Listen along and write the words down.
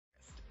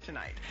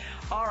Tonight.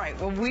 All right,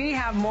 well, we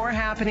have more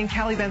happening.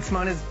 Kelly Ben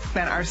Simone has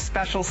been our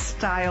special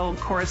style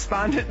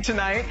correspondent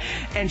tonight,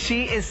 and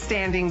she is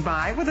standing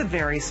by with a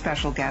very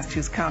special guest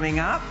who's coming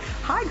up.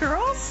 Hi,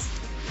 girls.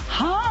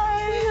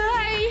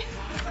 Hi.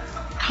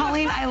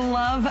 Colleen, I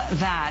love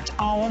that.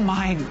 Oh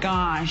my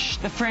gosh.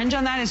 The fringe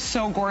on that is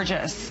so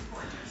gorgeous.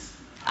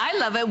 I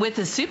love it with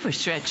the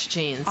SuperStretch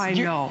jeans. I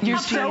know. You're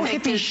so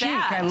hippie chic.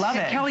 I love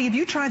it. Kelly, have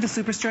you tried the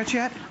SuperStretch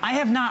yet? I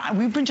have not.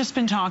 We've just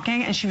been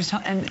talking, and she was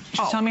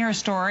telling me her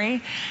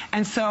story,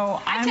 and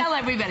so I tell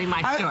everybody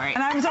my story.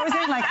 And I was always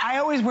saying, like, I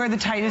always wear the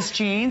tightest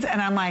jeans,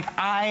 and I'm like,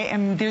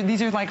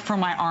 these are like for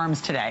my arms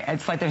today.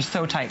 It's like they're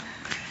so tight.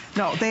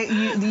 No,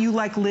 you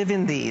like live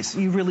in these.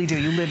 You really do.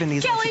 You live in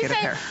these. Kelly once you get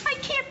a pair. I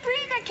can't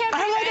breathe. I can't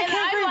breathe.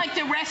 I'm like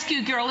the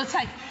rescue girl. It's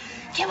like,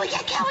 can we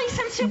get Kelly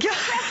some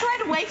SuperStretch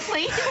right away,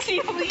 please?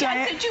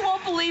 I said you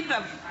won't believe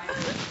them.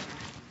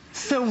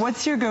 So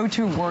what's your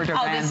go-to wardrobe?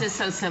 Oh, this is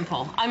so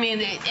simple. I mean,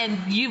 and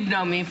you've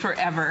known me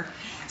forever.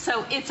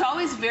 So it's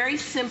always very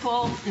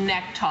simple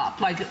neck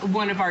top, like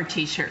one of our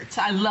t-shirts.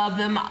 I love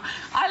them.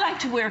 I like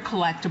to wear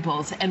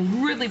collectibles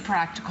and really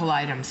practical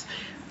items.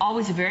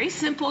 Always a very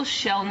simple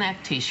shell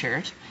neck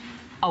t-shirt,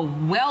 a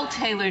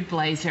well-tailored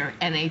blazer,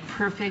 and a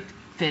perfect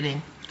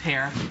fitting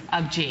pair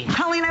of jeans.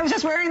 Colleen, I was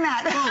just wearing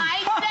that.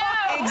 I know.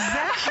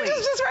 Exactly. I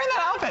was just wearing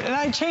that outfit, and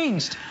I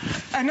changed.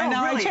 I know, and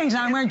now really. I changed.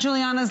 Now I'm wearing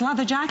Juliana's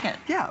leather jacket.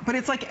 Yeah, but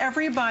it's like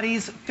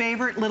everybody's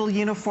favorite little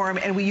uniform,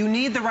 and you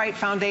need the right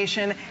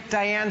foundation.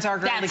 Diane's our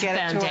girl to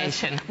get it to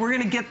us. We're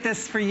going to get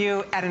this for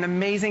you at an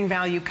amazing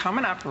value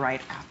coming up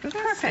right after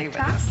this. Perfect.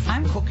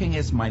 Cooking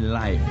is my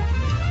life.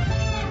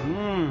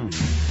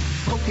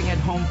 Cooking at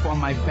home for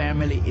my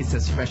family is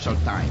a special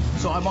time.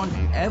 So I want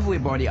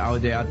everybody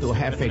out there to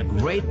have a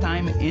great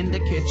time in the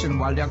kitchen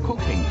while they're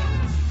cooking.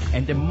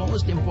 And the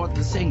most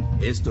important thing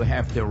is to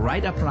have the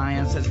right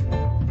appliances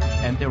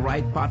and the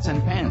right pots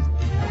and pans.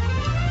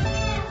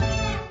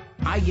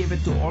 I give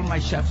it to all my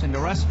chefs in the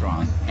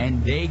restaurant,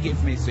 and they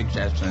give me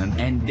suggestions,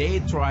 and they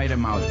try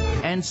them out.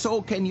 And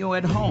so can you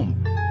at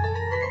home.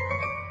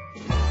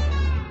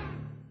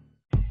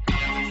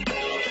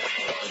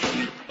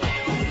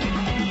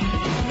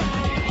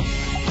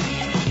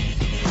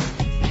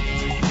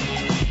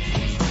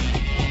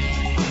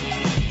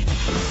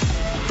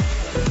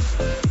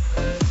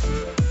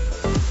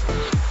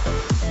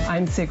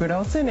 I'm Sigrid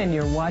Olsen, and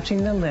you're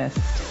watching The List.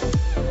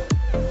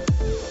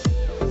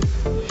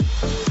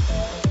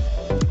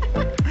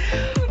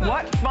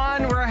 What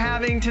fun we're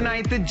having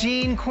tonight. The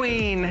Jean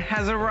Queen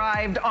has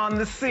arrived on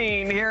the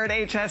scene here at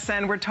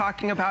HSN. We're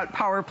talking about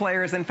power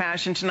players in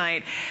fashion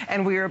tonight,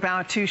 and we are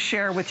about to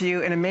share with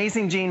you an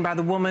amazing jean by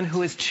the woman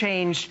who has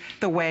changed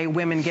the way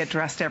women get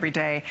dressed every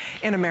day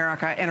in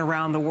America and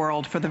around the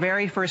world. For the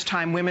very first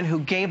time, women who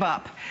gave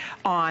up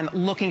on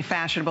looking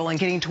fashionable and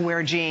getting to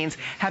wear jeans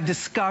have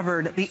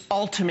discovered the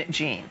ultimate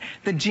jean,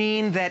 the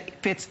jean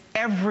that fits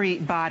every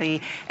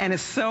body and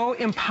is so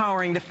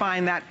empowering to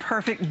find that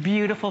perfect,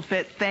 beautiful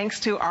fit,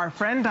 thanks to our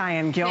friend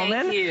Diane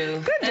Gilman. Thank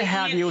you. Good to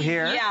have you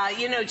here. Yeah,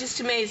 you know,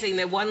 just amazing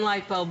that one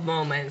light bulb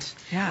moment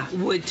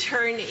would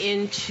turn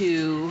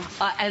into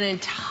an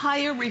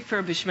entire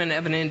refurbishment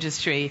of an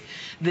industry,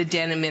 the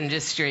denim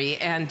industry.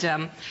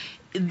 And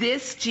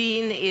this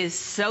jean is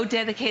so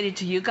dedicated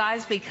to you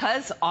guys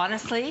because,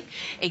 honestly,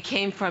 it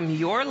came from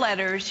your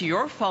letters,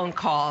 your phone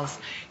calls.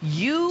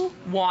 You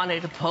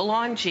wanted a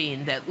pull-on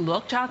jean that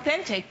looked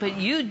authentic, but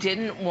you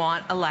didn't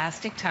want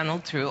elastic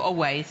tunneled through a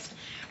waist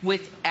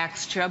with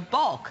extra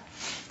bulk.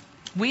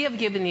 We have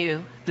given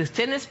you the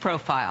thinnest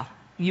profile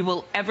you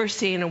will ever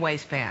see in a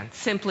waistband.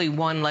 Simply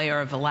one layer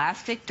of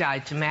elastic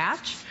dyed to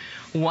match,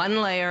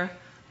 one layer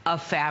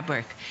of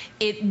fabric.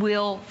 It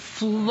will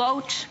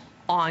float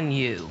on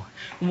you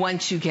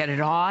once you get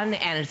it on,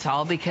 and it's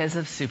all because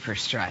of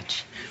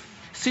SuperStretch.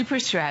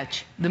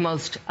 SuperStretch, the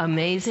most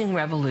amazing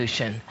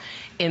revolution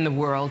in the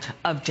world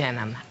of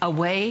denim. A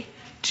way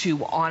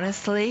to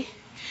honestly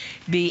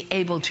be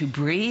able to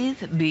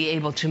breathe, be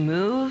able to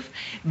move,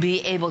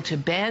 be able to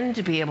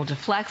bend, be able to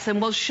flex,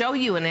 and we'll show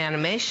you an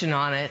animation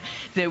on it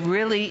that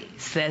really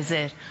says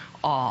it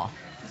all.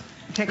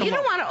 You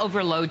don't want to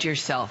overload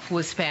yourself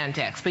with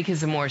spandex, because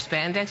the more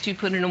spandex you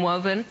put in a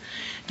woven,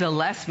 the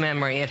less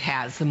memory it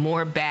has, the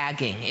more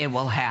bagging it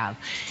will have.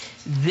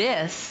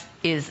 This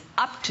is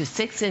up to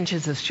 6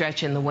 inches of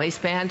stretch in the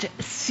waistband.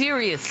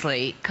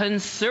 Seriously,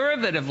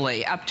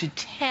 conservatively, up to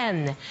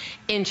 10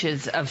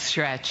 inches of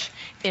stretch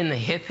in the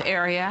hip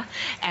area.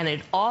 And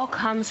it all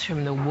comes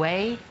from the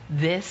way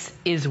this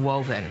is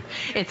woven.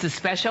 It's a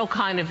special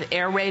kind of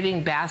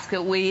aerating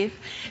basket weave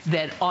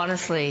that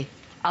honestly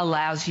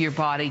allows your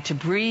body to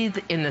breathe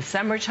in the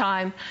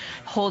summertime,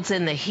 holds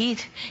in the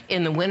heat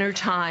in the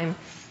wintertime.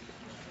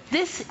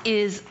 This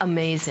is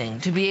amazing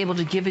to be able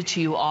to give it to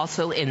you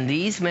also in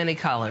these many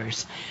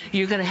colors.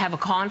 You're going to have a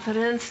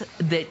confidence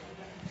that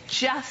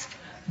just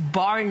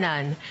bar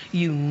none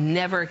you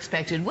never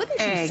expected. Wouldn't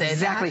you say that?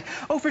 Exactly.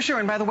 Oh, for sure.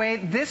 And by the way,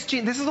 this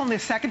jean, this is only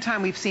the second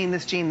time we've seen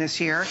this jean this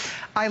year.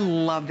 I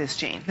love this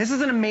jean. This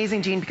is an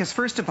amazing jean because,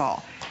 first of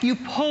all, you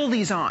pull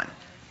these on.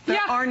 There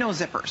are no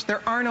zippers.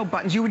 There are no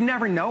buttons. You would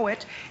never know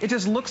it. It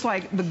just looks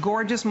like the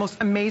gorgeous, most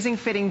amazing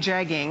fitting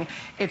jegging.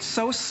 It's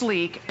so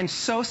sleek and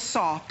so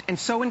soft and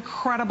so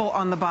incredible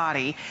on the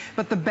body.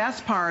 But the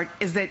best part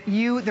is that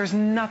there's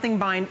nothing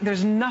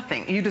there's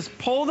nothing. You just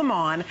pull them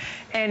on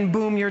and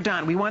boom, you're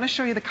done. We want to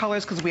show you the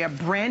colors because we have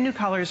brand new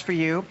colors for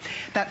you.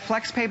 That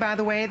flex pay, by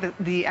the way,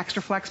 the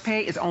extra flex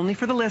pay is only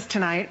for the list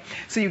tonight.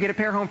 So you get a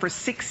pair home for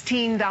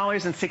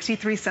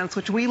 $16.63,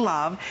 which we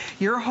love.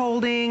 You're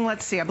holding,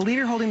 let's see, I believe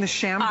you're holding the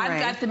chambray.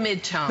 I've got the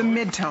mid-tone. The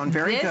mid-tone,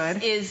 very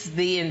good. This is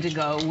the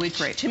indigo, which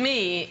to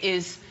me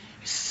is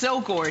so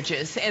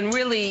gorgeous and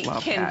really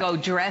can go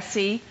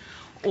dressy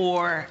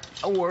or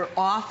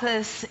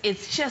office.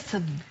 It's just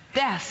the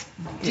best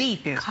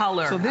deep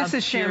color. So this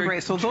is chambray.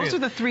 So those are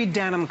the three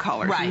denim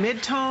colors. Right.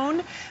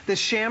 Mid-tone, the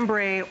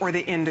chambray, or the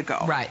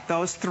indigo. Right.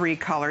 Those three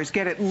colors.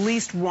 Get at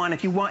least one.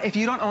 If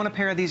you don't own a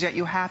pair of these yet,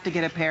 you have to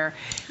get a pair.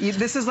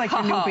 This is like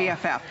your new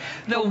BFF.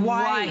 The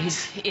white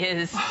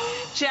is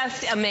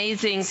just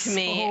amazing to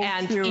me.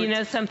 And cute. you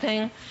know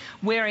something?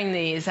 Wearing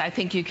these, I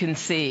think you can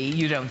see.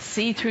 You don't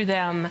see through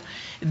them.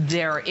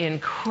 They're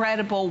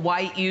incredible.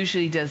 White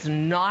usually does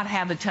not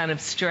have a ton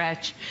of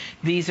stretch.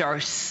 These are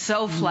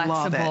so flexible.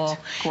 Love it.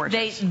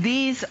 Gorgeous.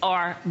 These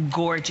are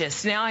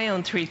gorgeous. Now I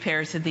own 3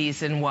 pairs of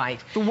these in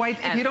white. The white,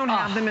 if you don't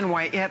have them in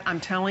white yet, I'm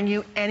telling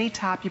you, any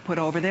top you put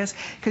over this,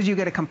 because you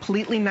get a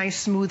completely nice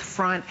smooth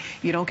front,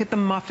 you don't get the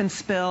muffin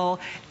spill.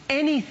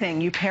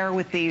 Anything you pair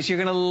with these, you're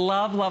gonna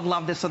love, love,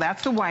 love this. So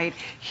that's the white.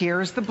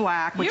 Here's the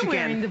black, which You're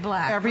wearing the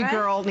black, every right?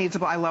 girl needs a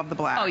black. I love the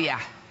black. Oh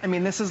yeah. I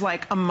mean, this is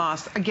like a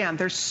must. Again,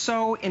 they're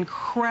so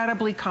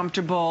incredibly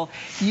comfortable.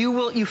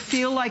 You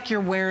feel like you're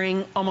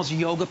wearing almost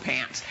yoga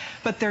pants,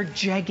 but they're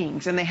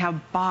jeggings and they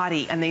have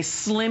body and they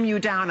slim you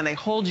down and they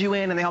hold you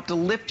in and they help to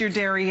lift your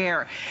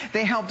derriere.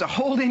 They help to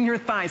hold in your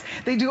thighs.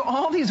 They do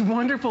all these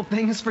wonderful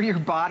things for your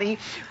body,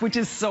 which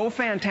is so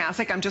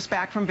fantastic. I'm just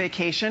back from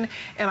vacation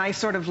and I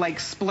sort of like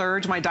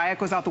splurge. My diet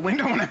goes out the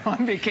window when I'm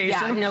on vacation.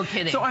 Yeah, no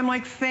kidding. So I'm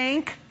like,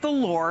 thank the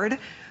Lord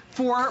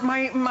for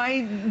my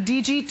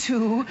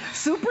DG2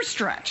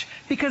 SuperStretch,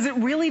 because it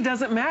really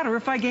doesn't matter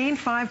if I gain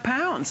 5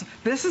 pounds.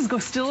 This is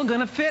still going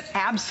to fit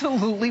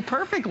absolutely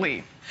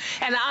perfectly.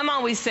 And I'm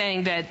always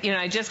saying that, you know,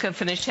 I just got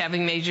finished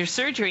having major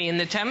surgery in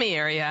the tummy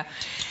area.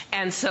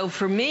 And so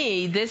for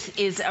me, this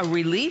is a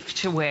relief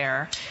to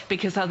wear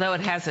because although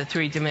it has a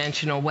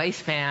 3-dimensional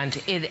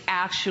waistband, it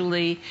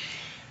actually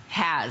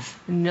has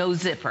no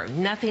zipper.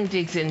 Nothing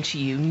digs into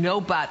you, no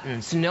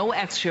buttons, no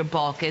extra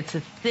bulk. It's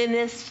the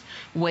thinnest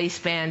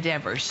waistband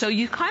ever. So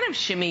you kind of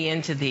shimmy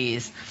into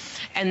these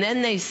and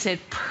then they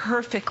sit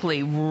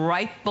perfectly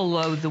right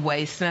below the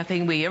waist.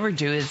 Nothing we ever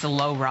do is a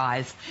low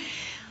rise.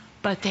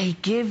 But they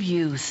give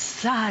you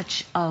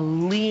such a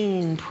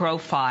lean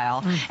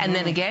profile. And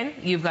then again,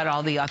 you've got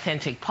all the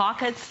authentic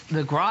pockets,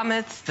 the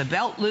grommets, the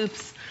belt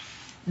loops.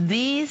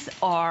 These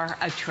are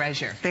a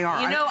treasure. They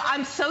are. You know,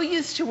 I'm so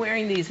used to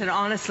wearing these, and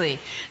honestly,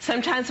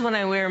 sometimes when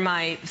I wear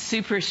my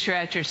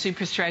SuperStretch or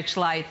SuperStretch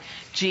Light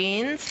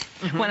jeans,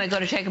 when I go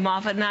to take them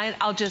off at night,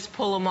 I'll just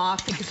pull them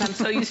off because I'm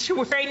so used to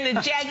wearing the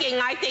jegging.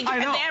 I think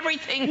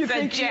everything's a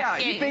jegging. Yeah,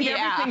 you think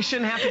everything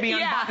shouldn't have to be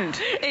unbuttoned.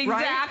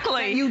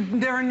 Exactly. Right?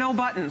 There are no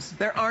buttons.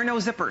 There are no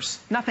zippers.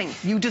 Nothing.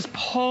 You just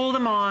pull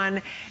them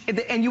on,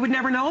 and you would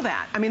never know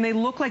that. I mean, they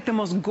look like the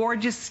most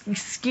gorgeous,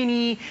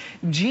 skinny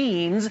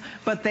jeans,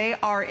 but they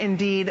are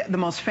indeed the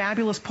most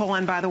fabulous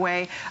pull-on, by the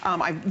way.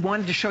 I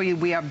wanted to show you,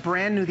 we have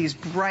brand new, these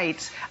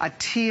brights, a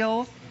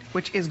teal,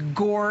 which is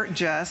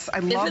gorgeous. I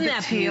love the teal. Isn't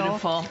that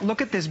beautiful?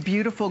 Look at this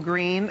beautiful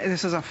green.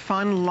 This is a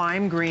fun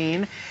lime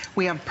green.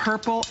 We have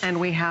purple and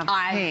we have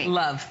pink. I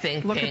love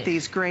pink. Look at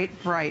these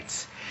great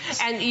brights.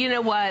 And you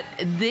know what?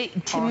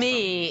 To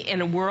me,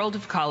 in a world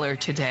of color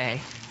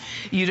today,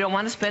 you don't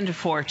want to spend a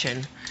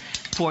fortune.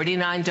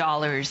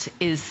 $49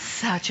 is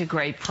such a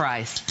great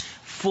price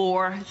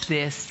for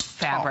this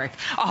fabric.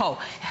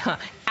 Oh,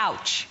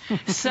 ouch.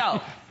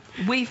 So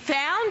we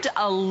found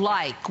a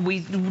like.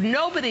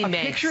 Nobody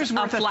makes a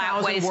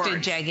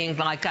flat-waisted jegging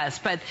like us.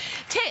 But,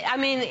 I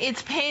mean,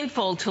 it's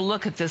painful to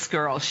look at this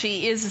girl.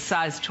 She is a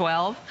size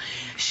 12.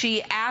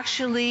 She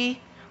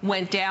actually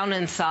went down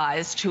in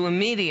size to a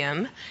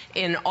medium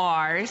in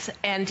ours,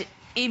 and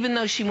even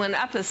though she went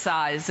up a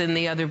size in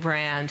the other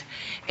brand,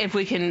 if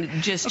we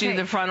can just do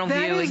the frontal view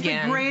again. That is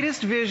the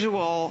greatest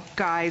visual,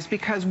 guys,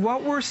 because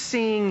what we're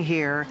seeing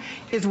here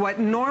is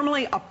what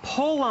normally a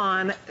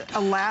pull-on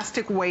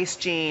elastic waist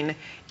jean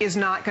is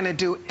not going to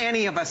do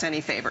any of us any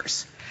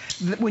favors.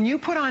 When you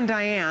put on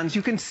Diane's,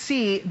 you can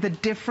see the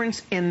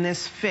difference in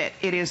this fit.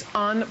 It is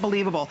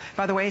unbelievable.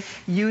 By the way,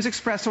 use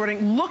express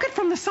sorting. Look at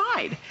from the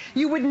side.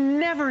 You would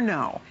never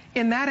know.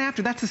 In that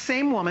after, that's the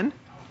same woman.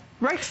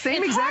 Right,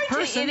 same exact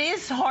person. It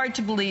is hard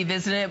to believe,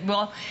 isn't it?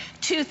 Well,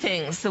 2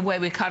 things. The way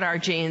we cut our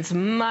jeans,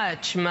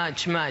 much,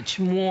 much, much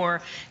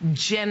more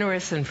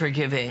generous and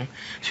forgiving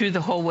through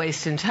the whole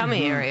waist and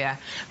tummy area.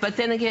 But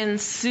then again,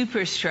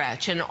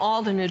 SuperStretch and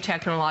all the new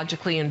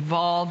technologically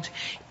evolved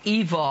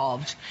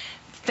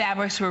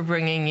fabrics we're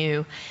bringing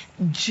you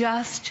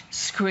just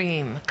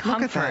scream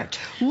comfort,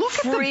 look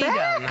at freedom. The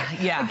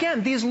back. Yeah.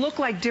 Again, these look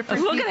like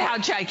different Look people. at how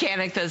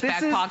gigantic those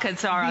back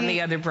pockets are on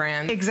the other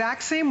brand.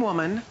 Exact same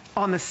woman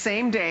on the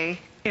same day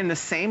in the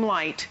same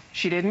light.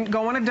 She didn't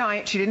go on a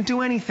diet. She didn't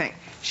do anything.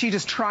 She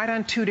just tried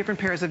on 2 different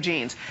pairs of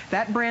jeans.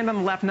 That brand on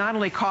the left not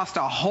only cost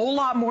a whole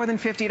lot more than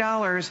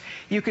 $50,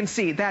 you can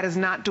see that is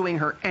not doing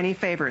her any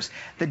favors.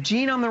 The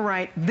jean on the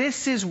right,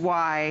 this is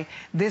why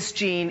this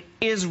jean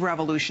is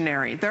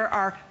revolutionary. There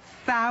are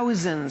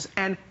thousands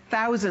and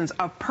thousands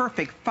of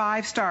perfect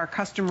 5-star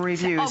customer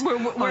reviews.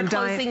 We're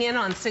closing in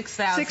on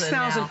 6,000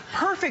 6,000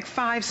 perfect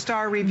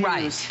 5-star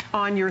reviews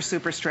on your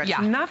SuperStretch.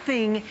 Yeah.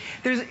 Nothing,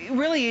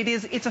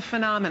 it's a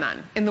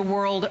phenomenon in the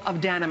world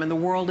of denim, in the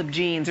world of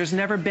jeans. There's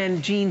never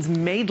been jeans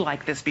made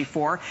like this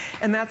before.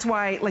 And that's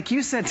why, like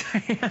you said,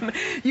 Diane,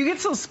 you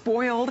get so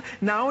spoiled.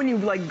 Now when you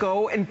like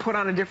go and put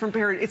on a different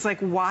pair, it's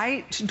like,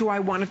 why do I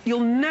want to? You'll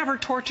never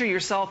torture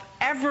yourself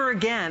ever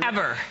again.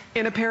 Ever.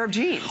 In a pair of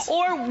jeans.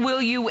 Or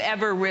will you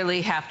ever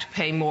really have to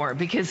pay more?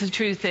 Because the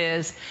truth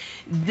is,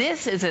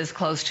 this is as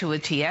close to a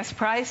TS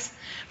price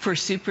for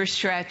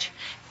SuperStretch.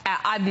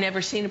 I've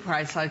never seen a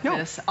price like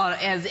this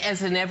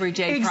as an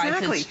everyday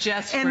price. It's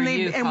just for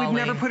you, and we've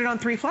never put it on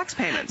 3 flex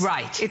payments.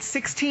 Right. It's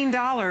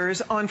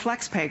 $16 on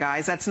flex pay,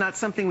 guys. That's not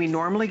something we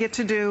normally get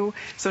to do.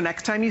 So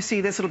next time you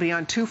see this, it'll be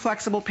on 2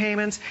 flexible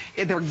payments.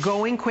 They're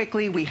going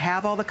quickly. We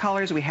have all the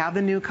colors. We have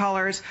the new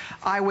colors.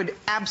 I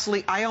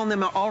own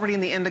them already in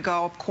the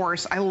indigo, of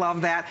course. I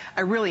love that.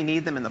 I really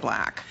need them in the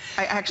black.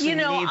 I actually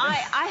need them.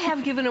 I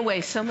have given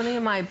away so many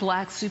of my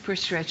black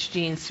SuperStretch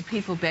jeans to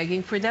people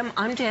begging for them.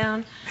 I'm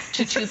down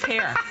to 2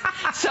 pair.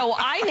 So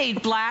I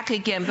need black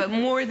again, but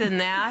more than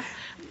that,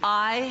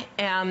 I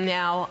am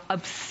now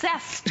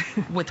obsessed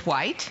with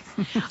white.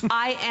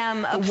 I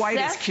am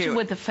obsessed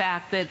with the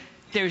fact that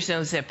there's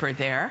no zipper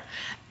there,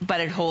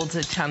 but it holds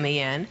a tummy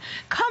in.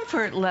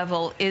 Comfort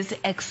level is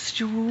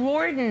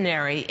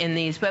extraordinary in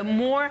these, but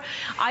more,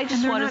 I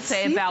just want to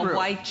say about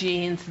white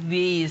jeans,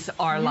 these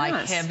are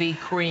like heavy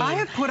cream. I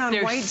have put on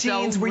white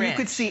jeans where you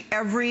could see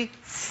every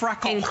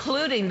freckle.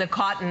 Including the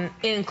cotton,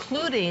 the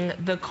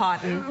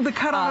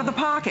cut out of the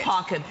pocket.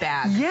 Pocket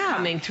bag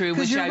coming through,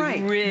 which I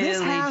really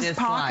this has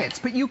dislike. Pockets,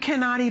 but you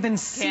cannot even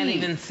see. Can't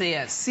even see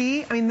it.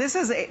 See? I mean, this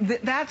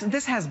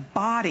has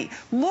body.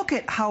 Look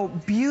at how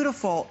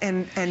beautiful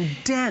and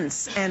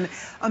dense and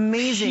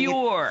amazing.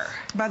 Pure.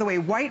 By the way,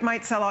 white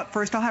might sell out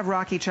first. I'll have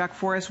Rocky check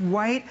for us.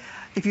 White,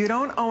 if you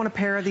don't own a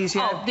pair of these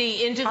yet. Oh,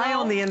 the indigo? I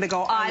own the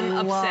indigo. I'm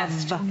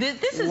obsessed.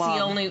 This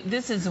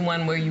is the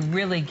one where you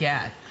really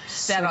get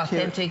that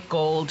authentic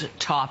gold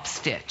top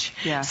stitch.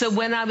 Yes. So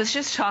when I was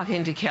just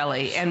talking to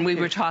Kelly and we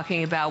were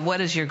talking about what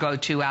is your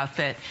go-to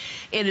outfit,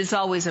 it is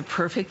always a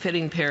perfect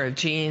fitting pair of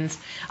jeans,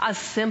 a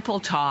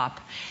simple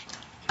top,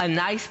 a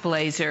nice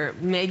blazer,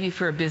 maybe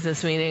for a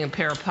business meeting, a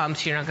pair of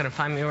pumps. You're not going to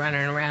find me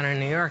running around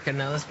in New York in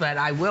those, but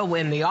I will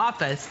win the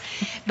office.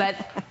 But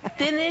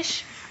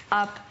finish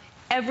up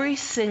every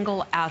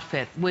single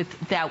outfit with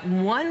that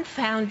one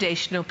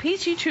foundational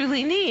piece you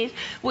truly need,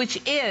 which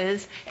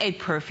is a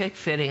perfect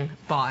fitting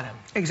bottom.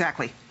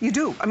 Exactly. You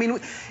do. I mean,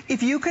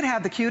 if you could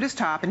have the cutest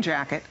top and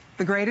jacket,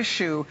 the greatest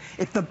shoe,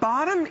 if the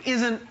bottom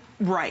isn't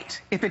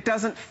right, if it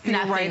doesn't feel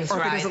right, or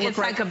if it doesn't look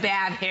right. It's like a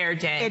bad hair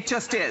day. It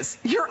just is.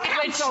 You're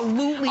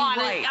absolutely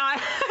right.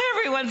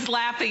 Everyone's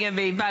laughing at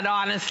me, but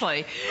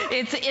honestly,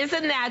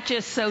 isn't that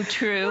just so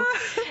true?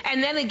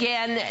 And then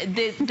again,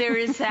 there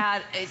is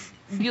that.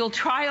 You'll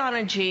try on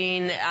a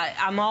jean.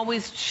 I'm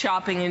always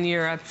shopping in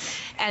Europe,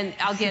 and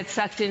I'll get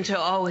sucked into,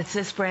 oh, it's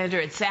this brand or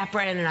it's that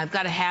brand, and I've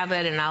got to have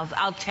it, and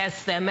I'll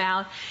test them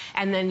out,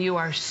 and then you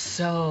are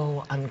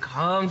so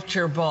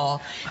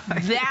uncomfortable.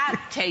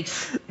 That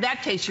takes you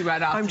right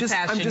off the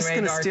fashion radar. I'm just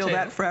going to steal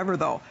that forever,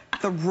 though.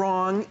 The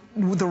wrong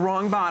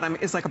bottom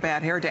is like a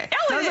bad hair day.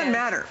 Doesn't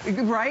matter,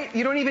 right?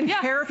 You don't even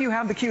care if you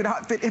have the cute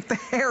outfit if the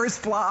hair is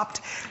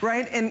flopped,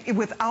 right? And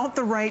without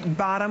the right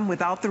bottom,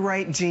 without the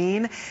right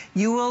jean,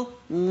 you will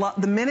love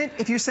the minute.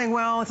 If you're saying,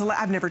 well,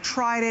 I've never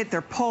tried it,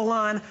 they're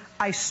pull-on.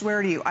 I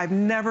swear to you, I've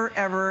never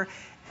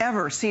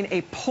ever seen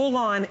a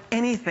pull-on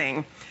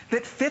anything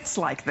that fits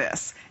like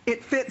this.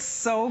 It fits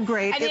so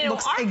great. And it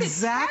looks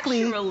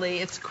exactly. Architecturally,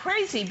 it's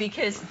crazy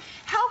because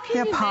how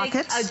can you make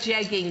a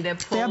jegging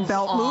that pulls on? They have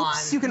belt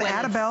loops. You can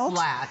add a belt.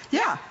 Flat.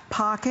 Yeah,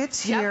 pockets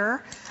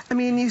here. I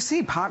mean, you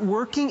see,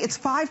 working. It's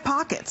 5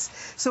 pockets,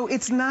 so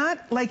it's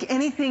not like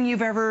anything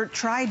you've ever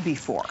tried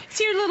before. It's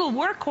your little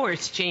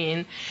workhorse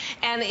jean,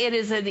 and it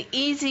is an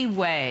easy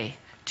way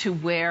to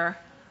wear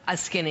a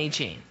skinny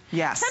jean.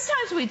 Yes.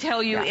 Sometimes we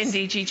tell you in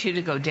DG2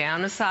 to go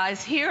down a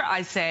size. Here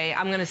I say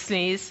I'm going to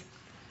sneeze.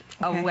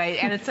 Oh, wait,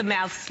 and it's a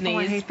mouth sneeze. Oh,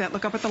 I hate that.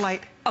 Look up at the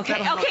light.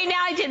 Okay, now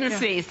I didn't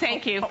sneeze.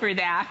 Thank you for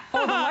that.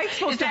 Oh, the light's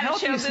supposed to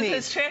help you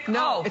sneeze. Trick?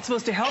 No, it's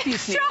supposed to help you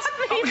sneeze.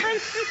 Stop me from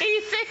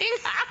sneezing.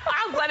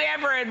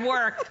 Whatever, it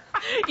worked.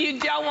 You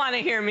don't want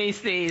to hear me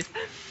sneeze.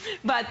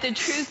 But the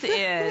truth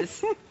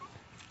is,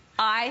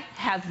 I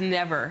have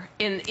never,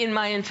 in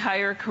my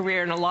entire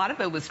career, and a lot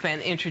of it was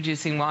spent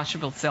introducing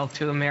washable silk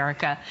to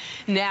America.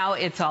 Now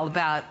it's all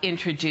about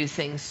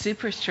introducing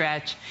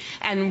SuperStretch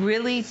and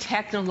really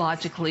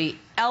technologically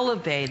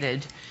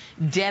elevated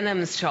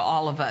denims to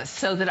all of us,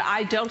 so that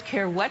I don't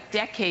care what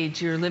decade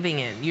you're living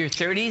in. Your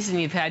 30s and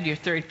you've had your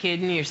third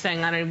kid and you're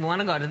saying, I don't even want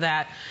to go to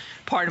that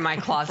part of my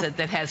closet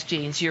that has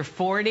jeans. Your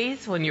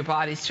 40s, when your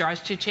body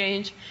starts to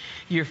change.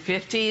 Your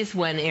 50s,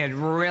 when it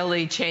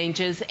really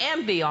changes,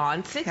 and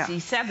beyond. 60s,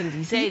 70s,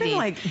 80s. Even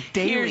like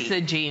daily. Here's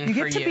the jean for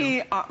you. You get to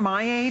be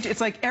my age,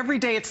 it's like every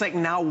day it's like,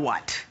 now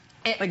what?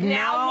 Like,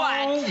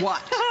 now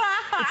what?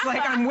 It's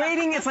like I'm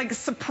waiting. It's like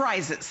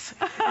surprises.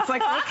 It's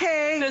like,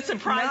 okay. The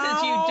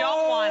surprises you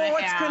don't want to have.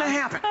 What's going to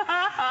happen?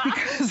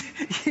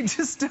 Because you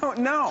just don't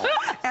know.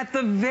 At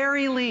the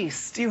very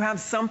least, you have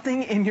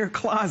something in your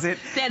closet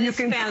that you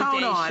can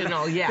count on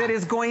that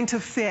is going to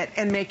fit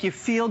and make you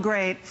feel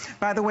great.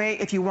 By the way,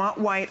 if you want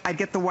white, I'd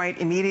get the white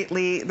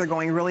immediately. They're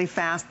going really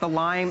fast. The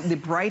lime, the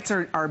brights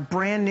are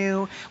brand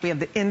new. We have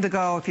the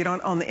indigo. If you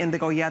don't own the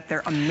indigo yet,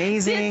 they're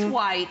amazing. This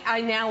white,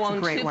 I now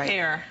own two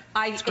pair.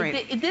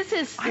 This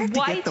is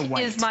white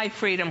is my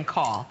freedom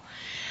call.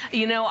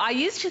 You know, I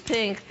used to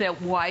think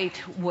that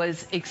white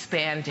was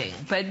expanding,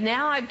 but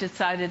now I've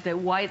decided that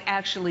white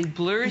actually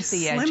blurs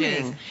the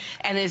edges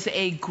and is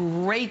a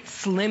great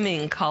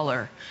slimming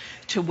color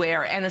to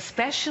wear, and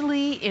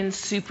especially in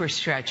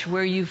SuperStretch,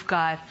 where you've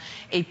got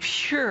a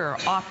pure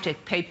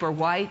optic paper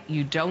white.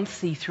 You don't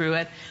see through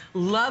it.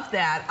 Love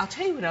that. I'll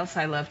tell you what else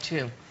I love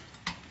too.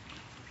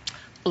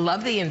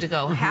 Love the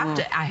indigo. I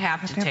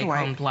have to take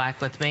home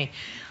black with me.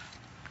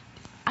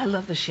 I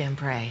love the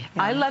chambray.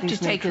 Yeah, I love to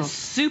take a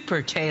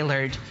super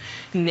tailored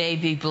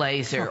navy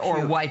blazer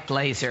or white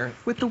blazer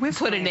with the whisk.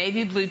 Put a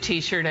navy blue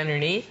t-shirt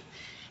underneath.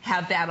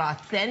 Have that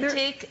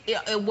authentic,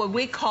 what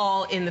we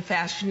call in the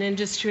fashion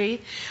industry,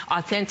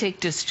 authentic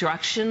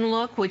destruction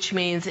look, which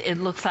means it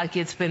looks like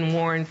it's been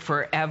worn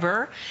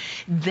forever.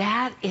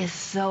 That is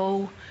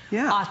so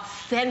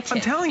authentic.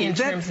 I'm telling you, in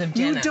terms of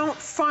denim. You don't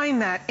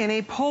find that in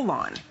a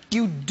pull-on.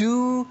 You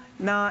do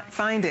not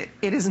find it.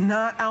 It is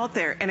not out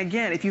there. And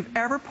again, if you've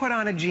ever put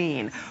on a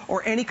jean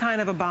or any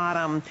kind of a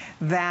bottom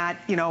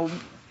that, you know,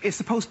 is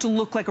supposed to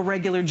look like a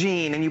regular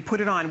jean, and you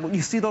put it on,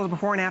 you see those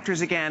before and afters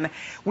again.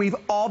 We've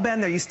all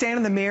been there. You stand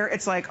in the mirror,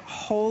 it's like,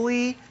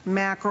 holy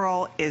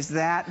mackerel, is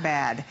that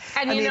bad?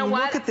 And I you know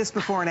what? Look at this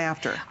before and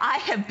after. I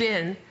have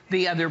been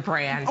the other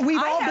brand.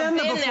 We've all been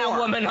there before. That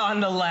woman on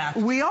the left.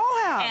 We all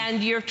have.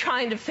 And you're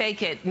trying to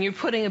fake it, and you're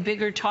putting a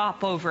bigger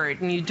top over it,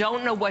 and you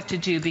don't know what to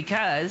do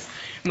because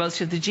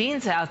most of the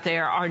jeans out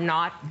there are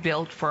not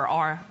built for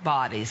our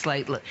bodies.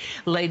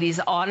 Ladies,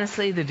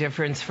 honestly, the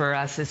difference for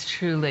us is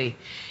truly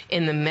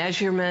in the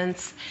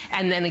measurements,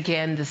 and then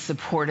again, the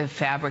supportive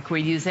fabric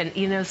we use. And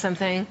you know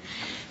something?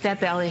 That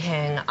belly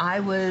hang, I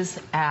was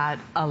at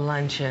a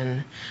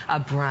luncheon, a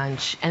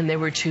brunch, and there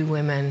were two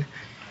women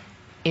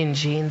in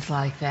jeans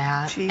like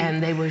that,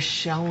 and they were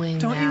showing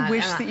Don't that. you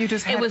wish that you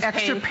just had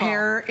extra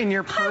pair in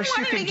your purse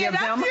you could give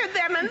them? I wanted to get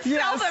after them and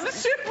sell them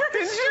super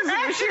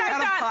stretch. You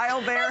had a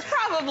pile there. That's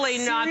probably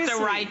not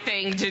the right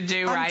thing to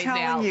do right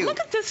now. You, look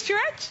at the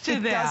stretch to that.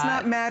 It does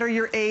not matter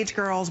your age,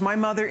 girls. My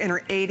mother in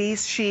her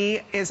 80s,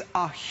 she is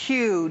a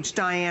huge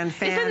Diane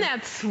fan. Isn't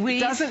that sweet?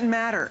 It doesn't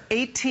matter.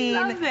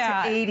 18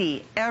 to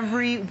 80.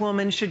 Every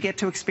woman should get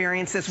to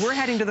experience this. We're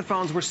heading to the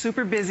phones. We're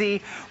super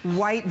busy.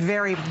 White,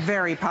 very,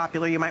 very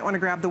popular. You might want to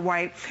grab the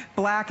white.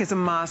 Black is a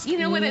must. You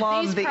know what? Love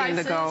at these the prices,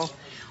 indigo.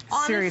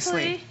 Honestly,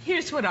 seriously.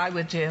 Here's what I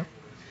would do.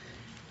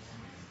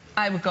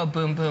 I would go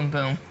boom, boom,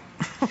 boom.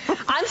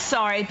 I'm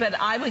sorry, but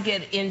I would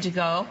get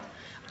indigo.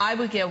 I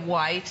would get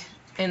white.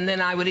 And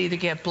then I would either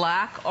get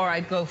black or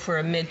I'd go for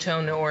a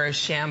mid-tone or a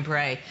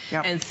chambray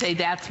and say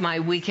that's my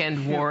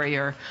weekend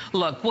warrior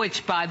look,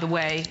 which, by the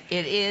way,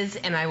 it is.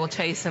 And I will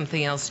tell you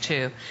something else,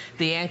 too.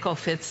 The ankle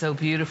fits so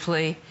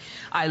beautifully.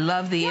 I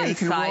love the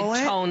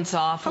inside tones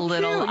off a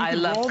little. I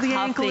love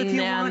cuffing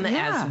them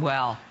as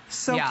well.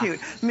 So cute.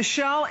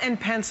 Michelle in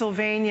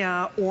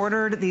Pennsylvania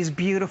ordered these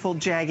beautiful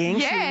jeggings.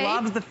 Yay. She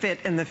loves the fit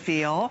and the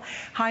feel.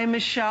 Hi,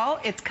 Michelle.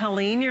 It's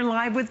Colleen. You're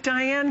live with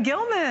Diane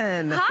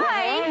Gilman.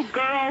 Hi. Oh,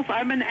 girls,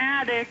 I'm an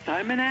addict.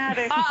 I'm an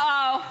addict.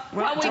 Uh-oh.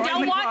 Well, we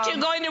don't want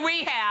you going to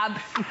rehab.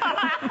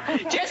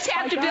 Just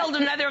have to build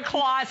another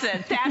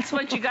closet. That's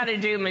what you got to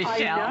do,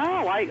 Michelle.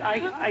 I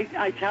know.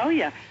 I tell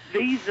you,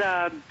 these...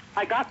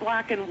 I got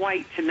black and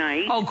white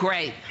tonight. Oh,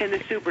 great. In the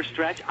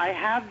SuperStretch. I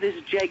have this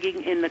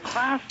jegging in the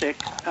classic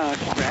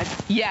stretch.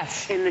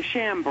 Yes. In the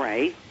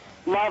chambray.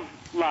 Love,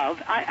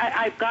 love.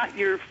 I've got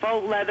your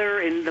faux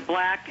leather in the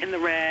black and the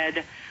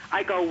red.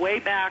 I go way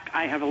back.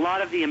 I have a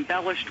lot of the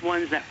embellished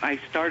ones that I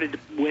started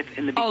with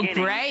in the beginning. Oh,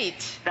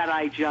 great. That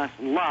I just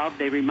love.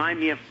 They remind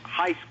me of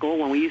high school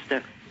when we used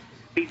to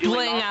be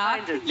doing all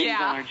kinds of things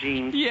on our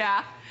jeans.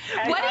 Yeah.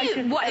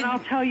 And I'll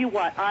tell you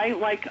what, I,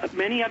 like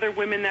many other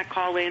women that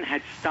call in,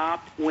 had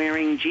stopped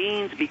wearing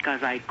jeans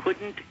because I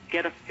couldn't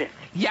get a fit.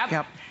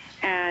 Yep.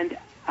 And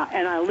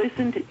and I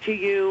listened to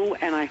you,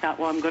 and I thought,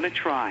 well, I'm going to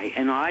try.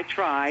 And I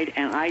tried,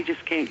 and I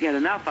just can't get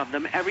enough of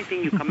them.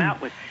 Everything you come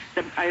out with.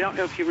 I don't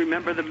know if you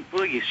remember them.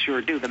 Well, you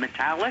sure do. The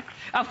metallics.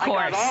 Of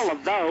course. I got all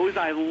of those.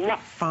 I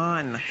love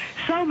fun.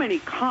 So many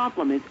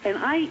compliments. And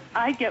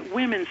I get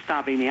women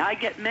stopping me. I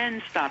get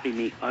men stopping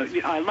me.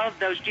 I love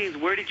those jeans.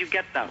 Where did you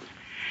get those?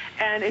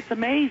 And it's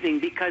amazing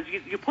because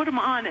you put them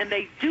on, and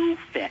they do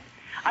fit.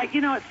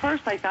 At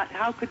first I thought,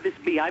 how could this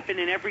be? I've been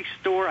in every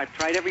store. I've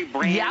tried every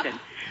brand, and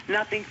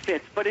nothing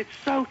fits. But it's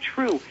so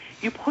true.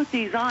 You put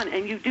these on,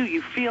 and you do.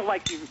 You feel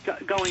like you're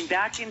going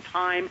back in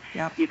time.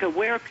 Yep. You can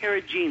wear a pair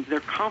of jeans.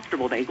 They're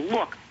comfortable. They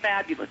look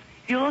fabulous.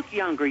 You look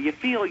younger. You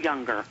feel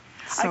younger.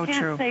 So I can't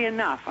true. say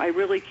enough. I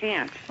really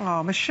can't.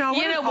 Oh, Michelle,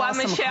 what You know an what,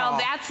 awesome Michelle? call.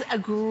 That's a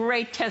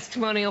great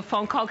testimonial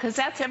phone call because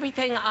that's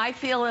everything I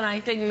feel and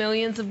I think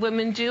millions of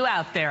women do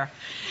out there.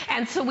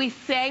 And so we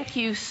thank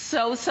you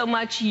so, so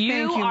much.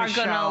 You are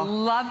going to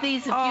love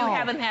these. If you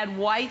haven't had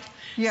white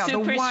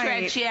Super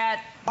Stretch yet,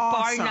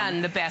 bar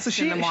none, the best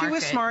in the market. She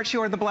was smart. She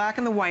ordered the black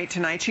and the white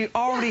tonight. She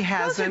already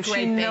has them.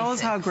 She knows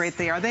how great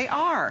they are. They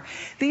are.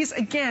 These,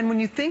 again, when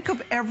you think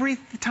of every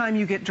time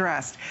you get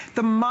dressed,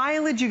 the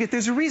mileage you get,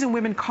 there's a reason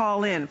women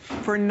call in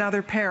for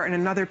another pair and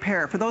another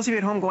pair. For those of you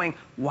at home going,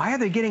 why are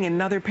they getting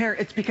another pair?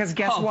 It's because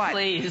guess what?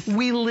 Please.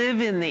 We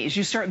live in these.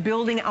 You start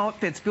building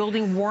outfits,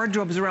 building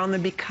wardrobes around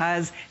them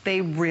because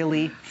they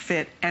really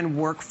fit and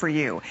work for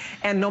you.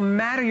 And no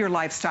matter your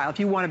lifestyle, if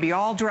you want to be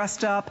all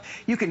dressed up,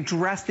 you can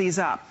dress these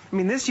up. I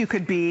mean, this you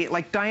could be,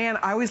 like Diane,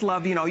 I always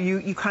love,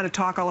 you kind of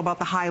talk all about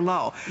the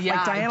high-low. Yeah,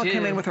 like Diane will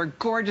come in with her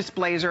gorgeous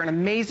blazer, an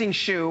amazing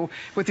shoe,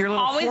 with your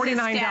little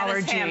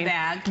 $49 jean.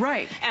 Handbag,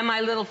 right. And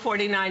my little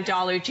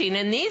 $49 jean.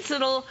 And these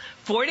little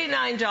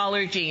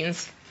 $49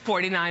 jeans,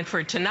 $49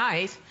 for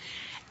tonight,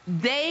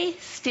 they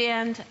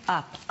stand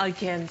up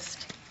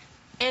against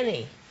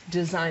any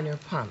designer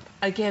pump,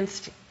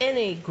 against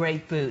any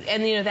great boot.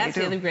 And, that's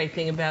the other great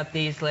thing about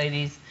these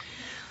ladies.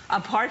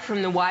 Apart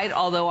from the white,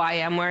 although I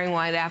am wearing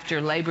white after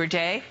Labor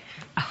Day,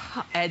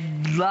 I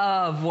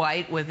love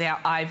white with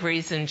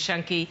ivories and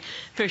chunky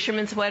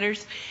fisherman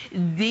sweaters.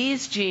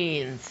 These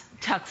jeans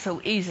tuck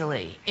so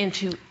easily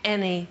into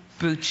any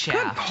boot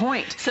shaft. Good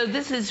point. So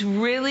this is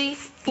really...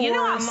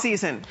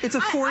 Four-season. It's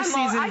a four-season.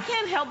 I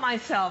can't help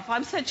myself.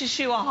 I'm such a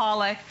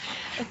shoeaholic.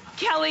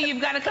 Kelly, you've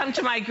got to come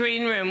to my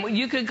green room.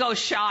 You could go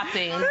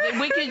shopping.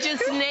 We could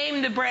just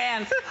name the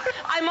brands.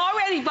 I'm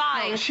already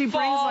buying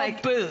fall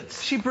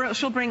boots.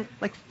 She'll bring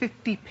like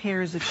 50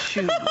 pairs of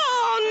shoes.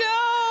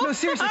 Oh, no. No,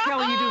 seriously,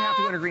 Kelly, you do have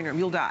to go to green room.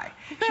 You'll die.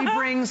 She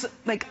brings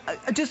like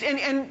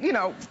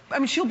I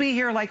mean, she'll be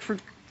here like for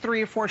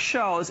 3 or 4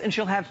 shows, and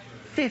she'll have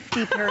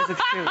 50 pairs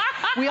of shoes.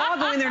 We all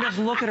go in there and just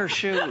look at her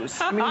shoes.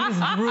 I mean, we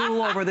just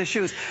drool over the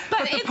shoes.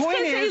 But the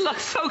point is, they look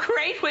so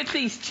great with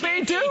these jeans.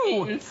 They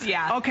do.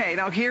 Yeah. Okay,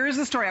 now here's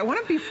the story.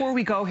 Before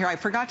we go here, I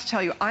forgot to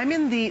tell you, I'm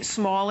in the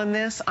small in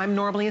this. I'm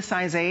normally a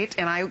size 8,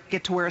 and I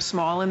get to wear a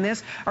small in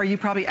this. Are you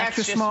probably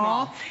extra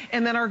small?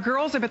 And then our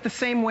girls are about the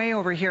same way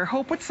over here.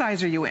 Hope, what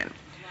size are you in?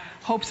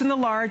 Hope's in the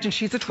large, and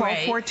she's a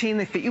 12, 14.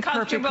 They fit you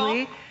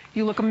perfectly.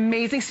 You look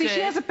amazing. See,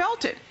 she has it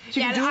belted. So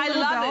yeah, I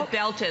love it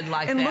belted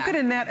like that. And look at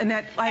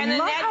Annette. I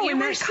love how you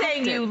Annette were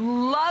saying you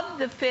love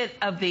the fit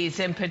of these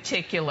in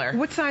particular.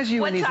 What size are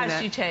you in these, Annette? What size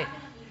do you take?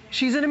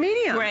 She's in a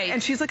medium. Great.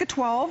 And she's like a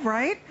 12,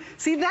 right?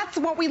 See, that's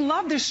what we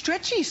love. They're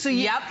stretchy. So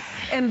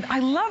And I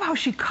love how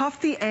she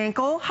cuffed the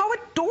ankle. How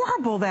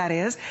adorable that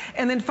is.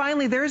 And then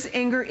finally, there's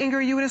Inger. Inger,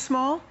 are you in a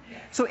small?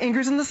 So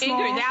Inger's in the small.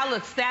 Inger,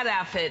 that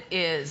outfit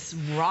is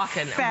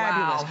rocking.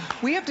 Fabulous. Wow.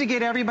 We have to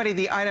get everybody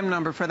the item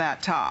number for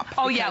that top.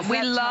 Oh, yeah, we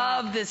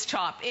love this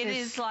top. It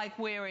is like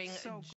wearing...